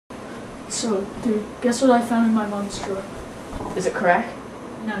So, dude, guess what I found in my mom's drawer? Is it crack?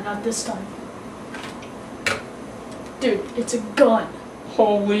 No, not this time. Dude, it's a gun.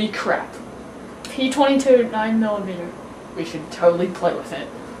 Holy crap. P22 9mm. We should totally play with it.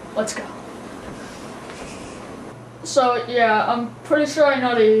 Let's go. So, yeah, I'm pretty sure I know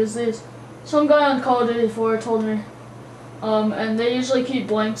how to use these. Some guy on Call of Duty 4 told me. And they usually keep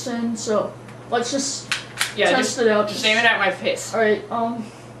blanks in, so let's just test it out. Just aim it at my face. Alright,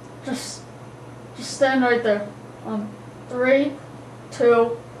 just stand right there. 3,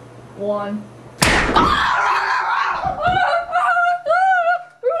 2, 1.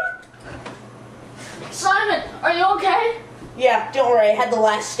 Simon, are you okay? Yeah, don't worry, I had the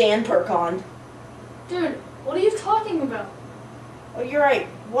last stand perk on. Dude, what are you talking about? Oh, you're right.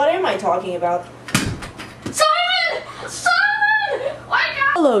 What am I talking about? Simon! Simon!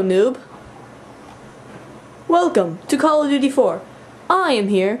 Hello, noob. Welcome to Call of Duty 4. I am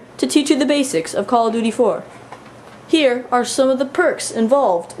here to teach you the basics of Call of Duty 4. Here are some of the perks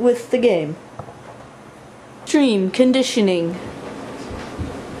involved with the game. Stream conditioning.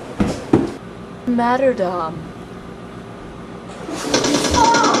 Martyrdom.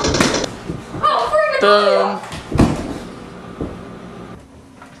 Boom.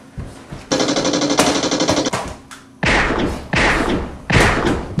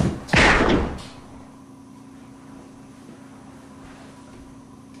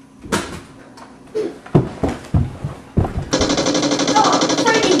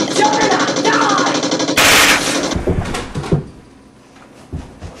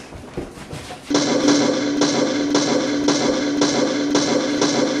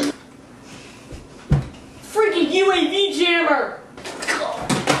 UAV jammer!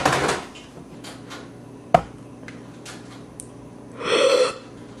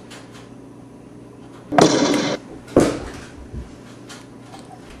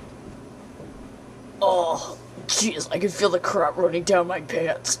 Oh, jeez, I can feel the crap running down my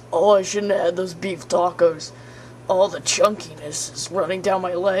pants. Oh, I shouldn't have had those beef tacos. All the chunkiness is running down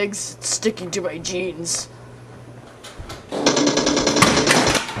my legs. It's sticking to my jeans.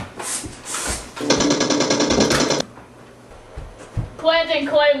 Planting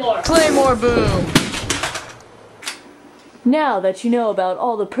Claymore! Claymore boom! Now that you know about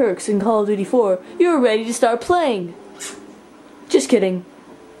all the perks in Call of Duty 4, you're ready to start playing. Just kidding.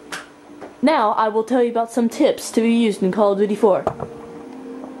 Now I will tell you about some tips to be used in Call of Duty 4.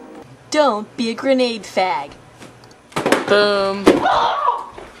 Don't be a grenade fag. Boom.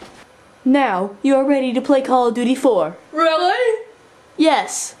 Now you are ready to play Call of Duty 4. Really?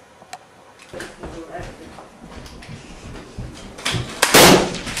 Yes.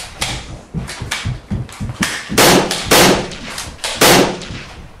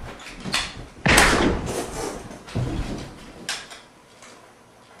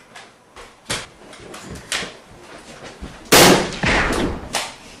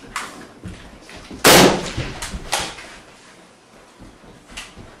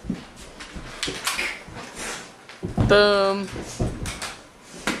 Boom.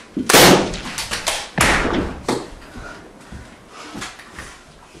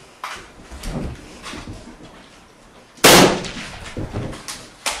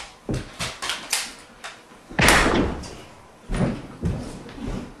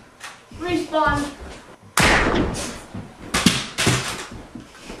 Respawn.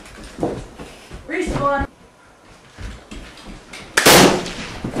 Respawn.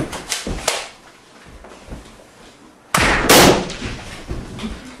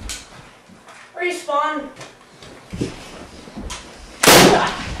 Respawn.